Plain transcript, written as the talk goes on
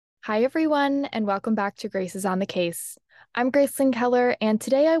Hi, everyone, and welcome back to Graces on the Case. I'm Gracelyn Keller, and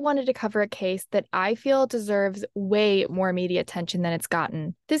today I wanted to cover a case that I feel deserves way more media attention than it's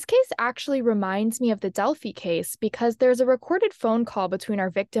gotten. This case actually reminds me of the Delphi case because there's a recorded phone call between our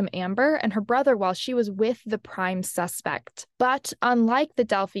victim Amber and her brother while she was with the prime suspect. But unlike the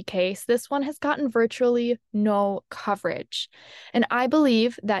Delphi case, this one has gotten virtually no coverage. And I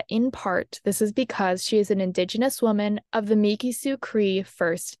believe that in part, this is because she is an Indigenous woman of the Mikisew Cree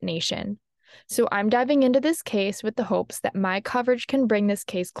First Nation. So I'm diving into this case with the hopes that my coverage can bring this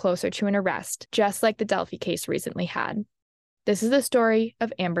case closer to an arrest, just like the Delphi case recently had. This is the story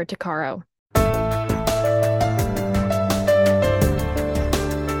of Amber Tuccaro.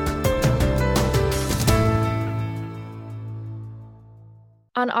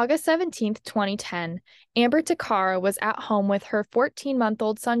 On August 17th, 2010, Amber Tuccaro was at home with her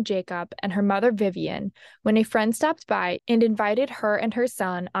 14-month-old son Jacob and her mother Vivian when a friend stopped by and invited her and her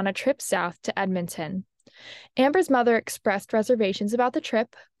son on a trip south to Edmonton. Amber's mother expressed reservations about the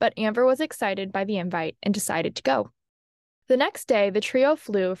trip, but Amber was excited by the invite and decided to go. The next day, the trio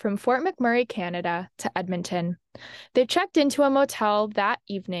flew from Fort McMurray, Canada, to Edmonton. They checked into a motel that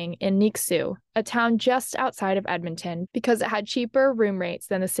evening in Niksu, a town just outside of Edmonton, because it had cheaper room rates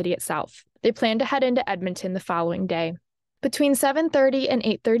than the city itself. They planned to head into Edmonton the following day. Between 7:30 and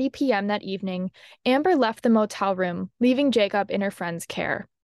 8:30 p.m. that evening, Amber left the motel room, leaving Jacob in her friend's care.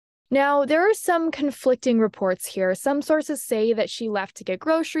 Now, there are some conflicting reports here. Some sources say that she left to get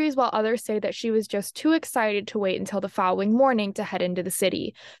groceries, while others say that she was just too excited to wait until the following morning to head into the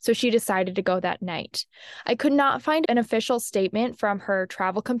city, so she decided to go that night. I could not find an official statement from her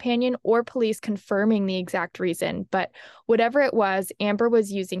travel companion or police confirming the exact reason, but whatever it was, Amber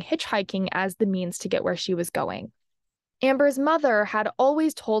was using hitchhiking as the means to get where she was going. Amber's mother had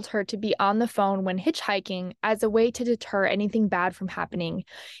always told her to be on the phone when hitchhiking as a way to deter anything bad from happening,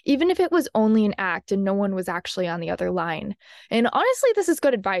 even if it was only an act and no one was actually on the other line. And honestly, this is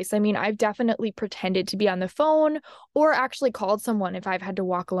good advice. I mean, I've definitely pretended to be on the phone or actually called someone if I've had to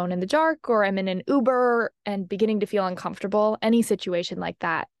walk alone in the dark or I'm in an Uber and beginning to feel uncomfortable, any situation like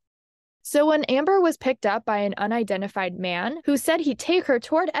that. So when Amber was picked up by an unidentified man who said he'd take her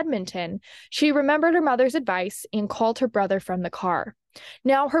toward Edmonton, she remembered her mother's advice and called her brother from the car.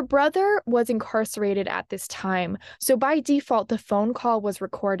 Now, her brother was incarcerated at this time, so by default, the phone call was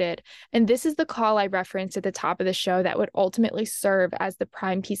recorded, and this is the call I referenced at the top of the show that would ultimately serve as the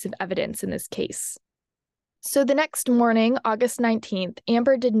prime piece of evidence in this case. So the next morning, August 19th,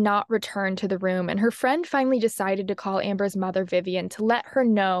 Amber did not return to the room, and her friend finally decided to call Amber's mother, Vivian, to let her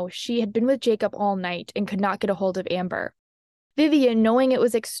know she had been with Jacob all night and could not get a hold of Amber. Vivian, knowing it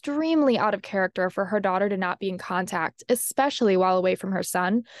was extremely out of character for her daughter to not be in contact, especially while away from her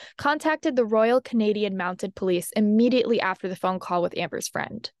son, contacted the Royal Canadian Mounted Police immediately after the phone call with Amber's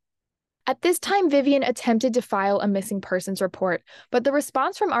friend. At this time, Vivian attempted to file a missing persons report, but the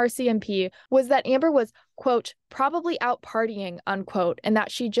response from RCMP was that Amber was, quote, probably out partying, unquote, and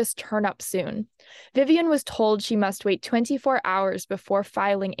that she'd just turn up soon. Vivian was told she must wait 24 hours before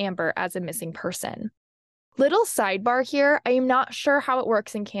filing Amber as a missing person. Little sidebar here, I am not sure how it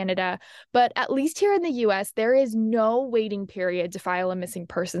works in Canada, but at least here in the US, there is no waiting period to file a missing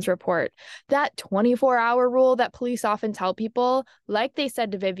persons report. That 24-hour rule that police often tell people, like they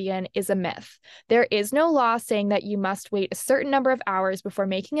said to Vivian, is a myth. There is no law saying that you must wait a certain number of hours before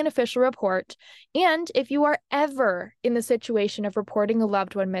making an official report, and if you are ever in the situation of reporting a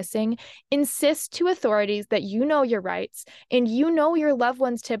loved one missing, insist to authorities that you know your rights and you know your loved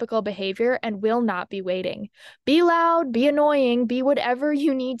one's typical behavior and will not be waiting. Be loud, be annoying, be whatever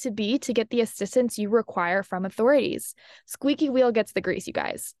you need to be to get the assistance you require from authorities. Squeaky wheel gets the grease, you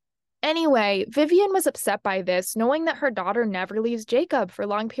guys. Anyway, Vivian was upset by this, knowing that her daughter never leaves Jacob for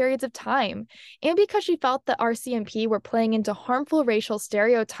long periods of time, and because she felt that RCMP were playing into harmful racial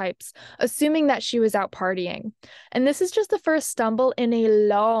stereotypes, assuming that she was out partying. And this is just the first stumble in a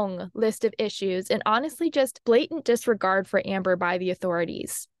long list of issues, and honestly just blatant disregard for Amber by the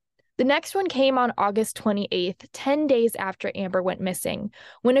authorities. The next one came on August 28th, 10 days after Amber went missing,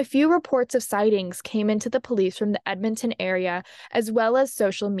 when a few reports of sightings came into the police from the Edmonton area, as well as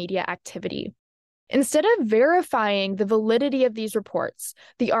social media activity. Instead of verifying the validity of these reports,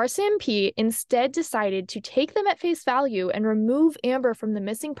 the RCMP instead decided to take them at face value and remove Amber from the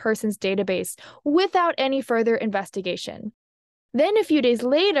missing persons database without any further investigation. Then a few days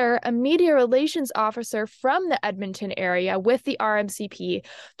later, a media relations officer from the Edmonton area with the RMCP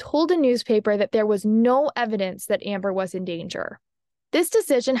told a newspaper that there was no evidence that Amber was in danger. This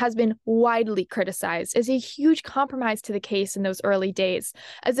decision has been widely criticized as a huge compromise to the case in those early days,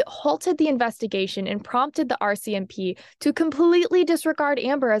 as it halted the investigation and prompted the RCMP to completely disregard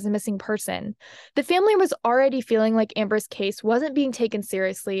Amber as a missing person. The family was already feeling like Amber's case wasn't being taken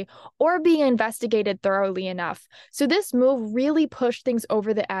seriously or being investigated thoroughly enough, so this move really pushed things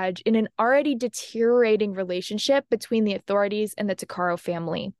over the edge in an already deteriorating relationship between the authorities and the Tuccaro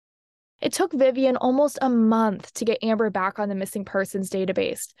family. It took Vivian almost a month to get Amber back on the missing persons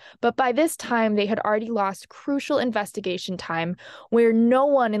database, but by this time they had already lost crucial investigation time where no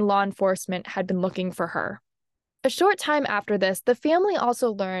one in law enforcement had been looking for her. A short time after this, the family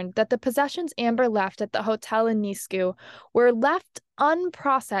also learned that the possessions Amber left at the hotel in Nisku were left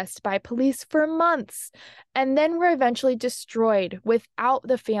unprocessed by police for months and then were eventually destroyed without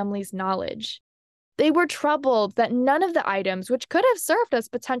the family's knowledge. They were troubled that none of the items, which could have served as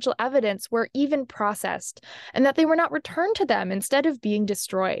potential evidence, were even processed, and that they were not returned to them instead of being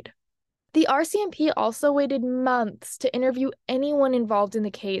destroyed. The RCMP also waited months to interview anyone involved in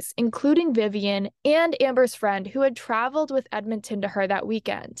the case, including Vivian and Amber's friend who had traveled with Edmonton to her that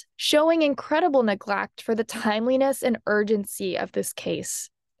weekend, showing incredible neglect for the timeliness and urgency of this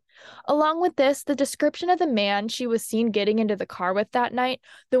case. Along with this, the description of the man she was seen getting into the car with that night,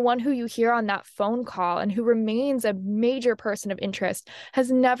 the one who you hear on that phone call and who remains a major person of interest,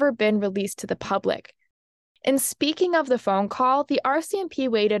 has never been released to the public. And speaking of the phone call, the RCMP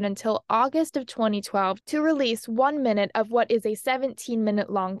waited until August of 2012 to release 1 minute of what is a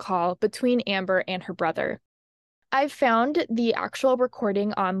 17-minute long call between Amber and her brother. I've found the actual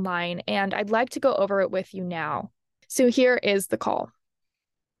recording online, and I'd like to go over it with you now. So here is the call.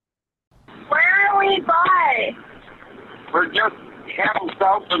 Where are we by? We're just heading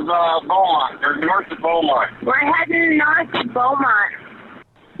south of Beaumont, or north of Beaumont. We're heading north of Beaumont.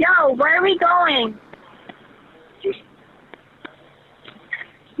 Yo, where are we going? Just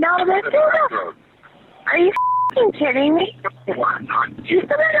No, this is a... Are you f***ing kidding me? You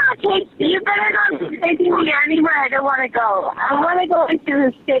better not take me anywhere I don't want to go. I want to go into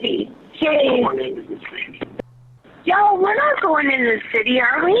the city. Jeez. Yo, we're not going into the city,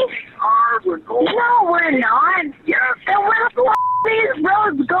 are we? We're going. No, we're not. Yes. Then where the f*** are these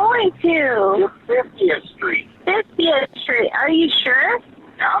roads going to? 50th Street. 50th Street. Are you sure?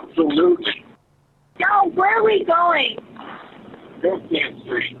 Absolutely. Yo, where are we going? 50th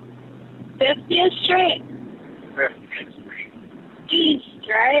Street. 50th Street? 50th Street. East,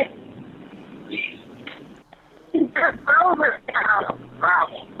 right? East. Over now.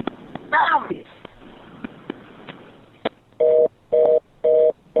 Bravo. Bravo.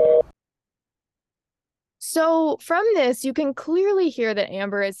 So from this, you can clearly hear that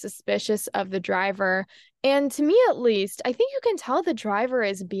Amber is suspicious of the driver. And to me, at least, I think you can tell the driver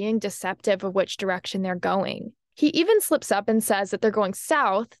is being deceptive of which direction they're going. He even slips up and says that they're going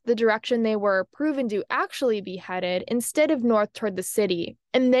south, the direction they were proven to actually be headed, instead of north toward the city.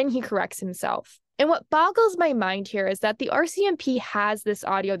 And then he corrects himself. And what boggles my mind here is that the RCMP has this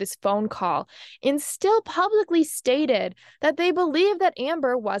audio, this phone call, and still publicly stated that they believe that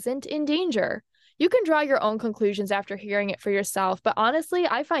Amber wasn't in danger. You can draw your own conclusions after hearing it for yourself, but honestly,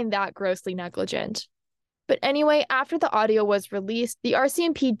 I find that grossly negligent. But anyway, after the audio was released, the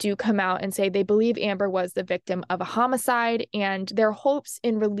RCMP do come out and say they believe Amber was the victim of a homicide, and their hopes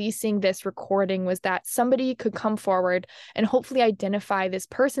in releasing this recording was that somebody could come forward and hopefully identify this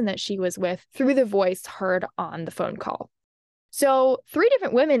person that she was with through the voice heard on the phone call. So 3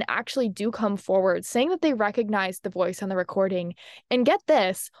 different women actually do come forward saying that they recognized the voice on the recording, and get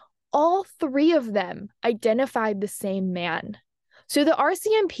this, all 3 of them identified the same man. So the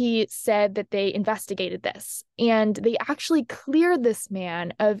RCMP said that they investigated this, and they actually cleared this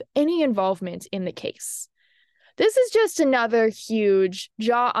man of any involvement in the case. This is just another huge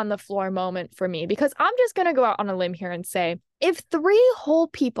jaw on the floor moment for me, because I'm just going to go out on a limb here and say, if 3 whole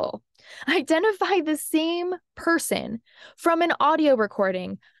people identify the same person from an audio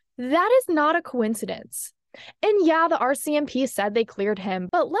recording, that is not a coincidence. And yeah, the RCMP said they cleared him,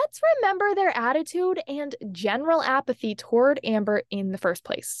 but let's remember their attitude and general apathy toward Amber in the first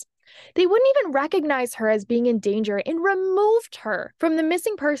place. They wouldn't even recognize her as being in danger and removed her from the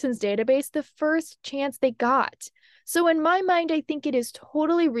missing persons database the first chance they got. So in my mind, I think it is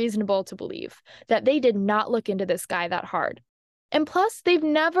totally reasonable to believe that they did not look into this guy that hard. And plus, they've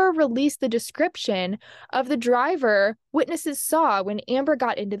never released the description of the driver witnesses saw when Amber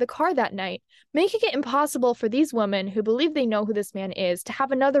got into the car that night, making it impossible for these women who believe they know who this man is to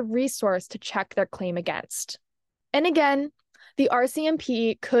have another resource to check their claim against. And again, the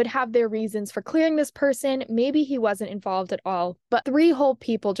RCMP could have their reasons for clearing this person. Maybe he wasn't involved at all, but 3 whole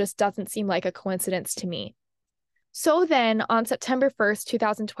people just doesn't seem like a coincidence to me. So then, on September 1st,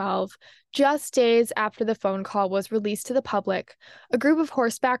 2012, just days after the phone call was released to the public, a group of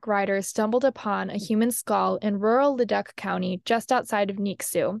horseback riders stumbled upon a human skull in rural Leduc County just outside of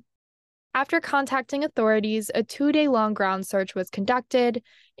Niixu. After contacting authorities, a 2-day-long ground search was conducted,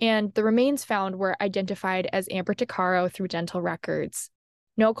 and the remains found were identified as Amber Tuccaro through dental records.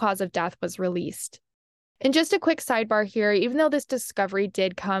 No cause of death was released. And just a quick sidebar here, even though this discovery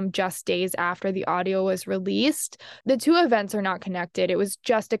did come just days after the audio was released, the two events are not connected. It was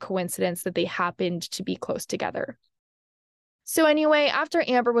just a coincidence that they happened to be close together. So anyway, after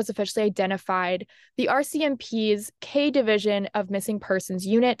Amber was officially identified, the RCMP's K Division of Missing Persons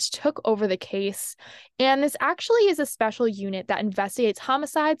unit took over the case, and this actually is a special unit that investigates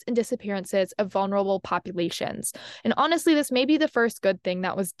homicides and disappearances of vulnerable populations. And honestly, this may be the first good thing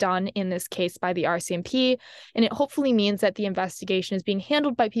that was done in this case by the RCMP, and it hopefully means that the investigation is being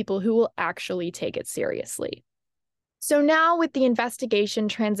handled by people who will actually take it seriously. So now, with the investigation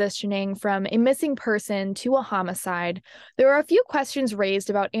transitioning from a missing person to a homicide, there are a few questions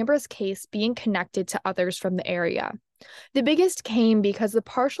raised about Amber's case being connected to others from the area. The biggest came because the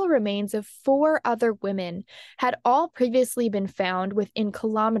partial remains of 4 other women had all previously been found within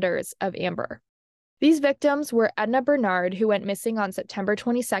kilometers of Amber. These victims were Edna Bernard, who went missing on September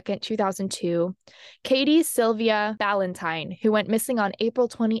 22, 2002, Katie Sylvia Ballantyne, who went missing on April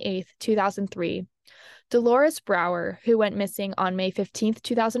 28, 2003, Dolores Brower, who went missing on May 15,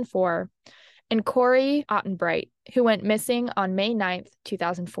 2004, and Corey Ottenbright, who went missing on May 9,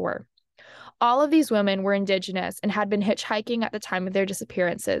 2004. All of these women were Indigenous and had been hitchhiking at the time of their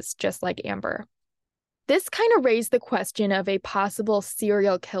disappearances, just like Amber. This kind of raised the question of a possible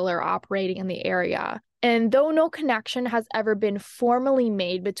serial killer operating in the area. And though no connection has ever been formally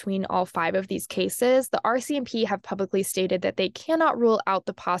made between all 5 of these cases, the RCMP have publicly stated that they cannot rule out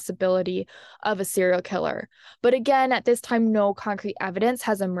the possibility of a serial killer. But again, at this time, no concrete evidence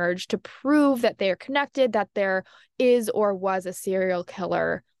has emerged to prove that they are connected, that there is or was a serial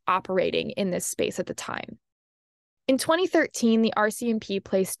killer operating in this space at the time. In 2013, the RCMP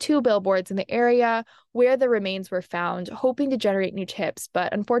placed 2 billboards in the area where the remains were found, hoping to generate new tips,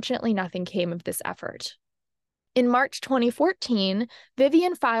 but unfortunately nothing came of this effort. In March 2014,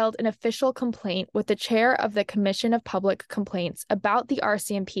 Vivian filed an official complaint with the chair of the Commission of Public Complaints about the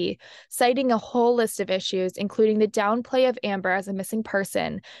RCMP, citing a whole list of issues, including the downplay of Amber as a missing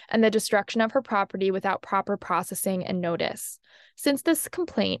person and the destruction of her property without proper processing and notice. Since this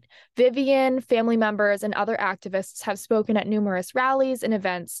complaint, Vivian, family members, and other activists have spoken at numerous rallies and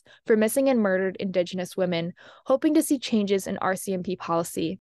events for missing and murdered Indigenous women, hoping to see changes in RCMP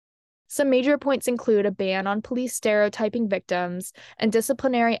policy. Some major points include a ban on police stereotyping victims and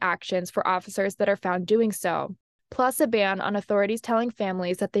disciplinary actions for officers that are found doing so, plus a ban on authorities telling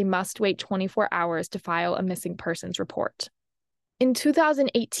families that they must wait 24 hours to file a missing persons report. In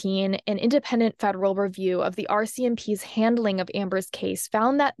 2018, an independent federal review of the RCMP's handling of Amber's case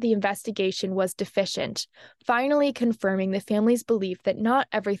found that the investigation was deficient, finally confirming the family's belief that not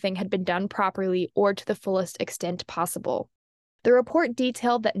everything had been done properly or to the fullest extent possible. The report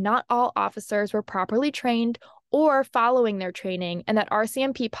detailed that not all officers were properly trained or following their training, and that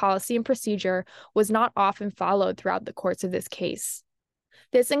RCMP policy and procedure was not often followed throughout the course of this case.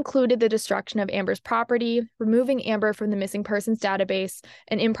 This included the destruction of Amber's property, removing Amber from the missing persons database,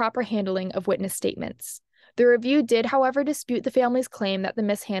 and improper handling of witness statements. The review did, however, dispute the family's claim that the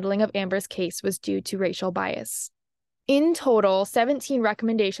mishandling of Amber's case was due to racial bias. In total, 17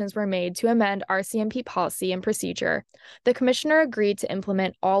 recommendations were made to amend RCMP policy and procedure. The commissioner agreed to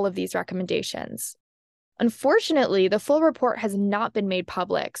implement all of these recommendations. Unfortunately, the full report has not been made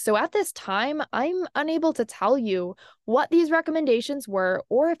public, so at this time, I'm unable to tell you what these recommendations were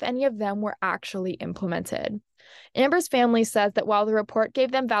or if any of them were actually implemented. Amber's family says that while the report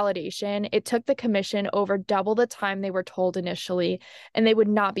gave them validation, it took the commission over double the time they were told initially, and they would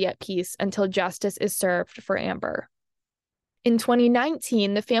not be at peace until justice is served for Amber. In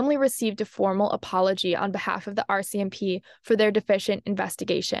 2019, the family received a formal apology on behalf of the RCMP for their deficient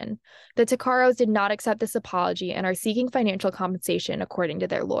investigation. The Tuccaros did not accept this apology and are seeking financial compensation, according to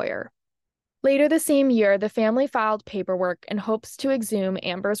their lawyer. Later the same year, the family filed paperwork in hopes to exhume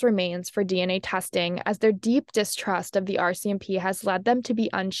Amber's remains for DNA testing, as their deep distrust of the RCMP has led them to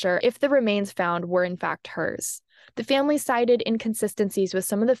be unsure if the remains found were in fact hers. The family cited inconsistencies with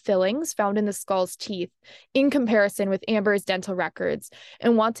some of the fillings found in the skull's teeth in comparison with Amber's dental records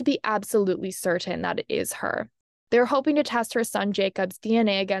and want to be absolutely certain that it is her. They're hoping to test her son Jacob's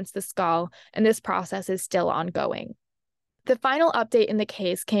DNA against the skull, and this process is still ongoing. The final update in the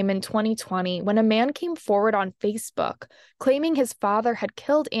case came in 2020 when a man came forward on Facebook claiming his father had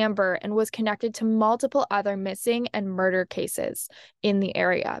killed Amber and was connected to multiple other missing and murder cases in the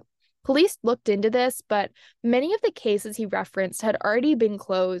area. Police looked into this, but many of the cases he referenced had already been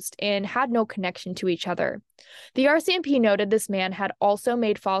closed and had no connection to each other. The RCMP noted this man had also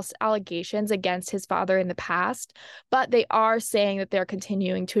made false allegations against his father in the past, but they are saying that they're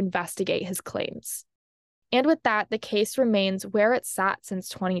continuing to investigate his claims. And with that, the case remains where it sat since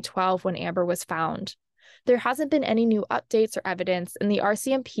 2012 when Amber was found. There hasn't been any new updates or evidence, and the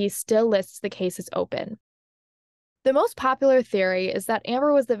RCMP still lists the case as open. The most popular theory is that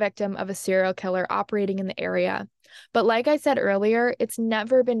Amber was the victim of a serial killer operating in the area. But like I said earlier, it's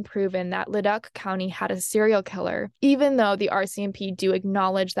never been proven that Leduc County had a serial killer, even though the RCMP do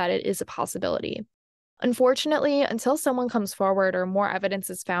acknowledge that it is a possibility. Unfortunately, until someone comes forward or more evidence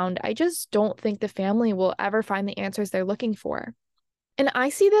is found, I just don't think the family will ever find the answers they're looking for. And I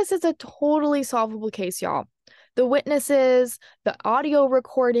see this as a totally solvable case, y'all. The witnesses, the audio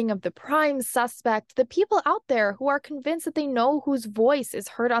recording of the prime suspect, the people out there who are convinced that they know whose voice is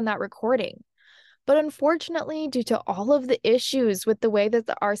heard on that recording. But unfortunately, due to all of the issues with the way that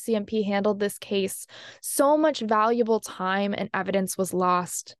the RCMP handled this case, so much valuable time and evidence was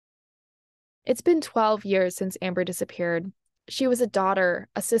lost. It's been 12 years since Amber disappeared. She was a daughter,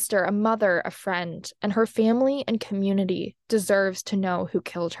 a sister, a mother, a friend, and her family and community deserves to know who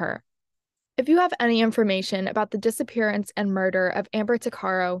killed her. If you have any information about the disappearance and murder of Amber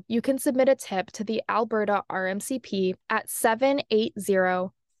Tuccaro, you can submit a tip to the Alberta RMCP at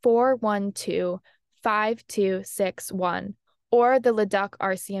 780-412-5261 or the Leduc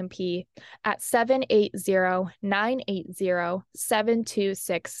RCMP at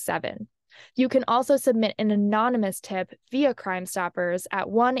 780-980-7267. You can also submit an anonymous tip via Crime Stoppers at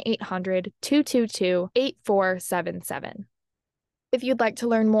 1-800-222-8477. If you'd like to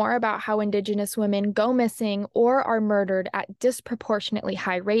learn more about how Indigenous women go missing or are murdered at disproportionately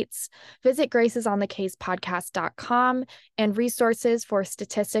high rates, visit gracesonthecasepodcast.com, and resources for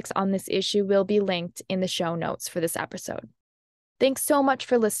statistics on this issue will be linked in the show notes for this episode. Thanks so much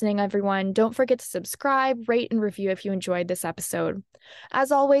for listening, everyone. Don't forget to subscribe, rate, and review if you enjoyed this episode.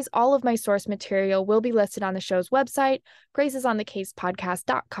 As always, all of my source material will be listed on the show's website,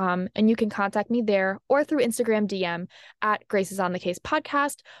 gracesonthecasepodcast.com, and you can contact me there or through Instagram DM at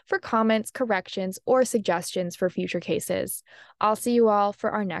gracesonthecasepodcast for comments, corrections, or suggestions for future cases. I'll see you all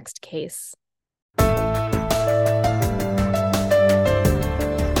for our next case.